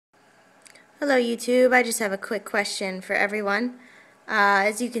Hello YouTube, I just have a quick question for everyone.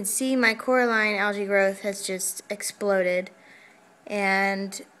 As you can see, my coralline algae growth has just exploded,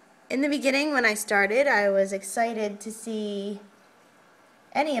 and in the beginning when I started I was excited to see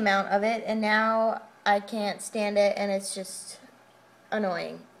any amount of it, and now I can't stand it and it's just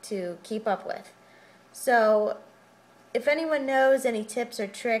annoying to keep up with. So if anyone knows any tips or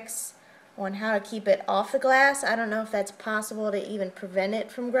tricks on how to keep it off the glass, I don't know if that's possible to even prevent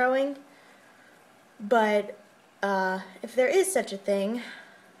it from growing. But if there is such a thing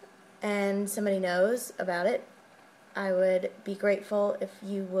and somebody knows about it, I would be grateful if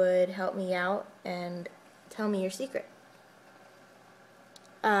you would help me out and tell me your secret.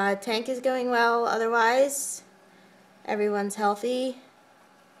 Tank is going well otherwise. Everyone's healthy.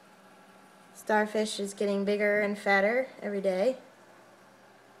 Starfish is getting bigger and fatter every day.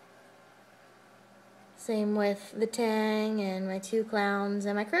 Same with the tang and my two clowns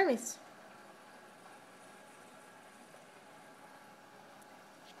and my chromies.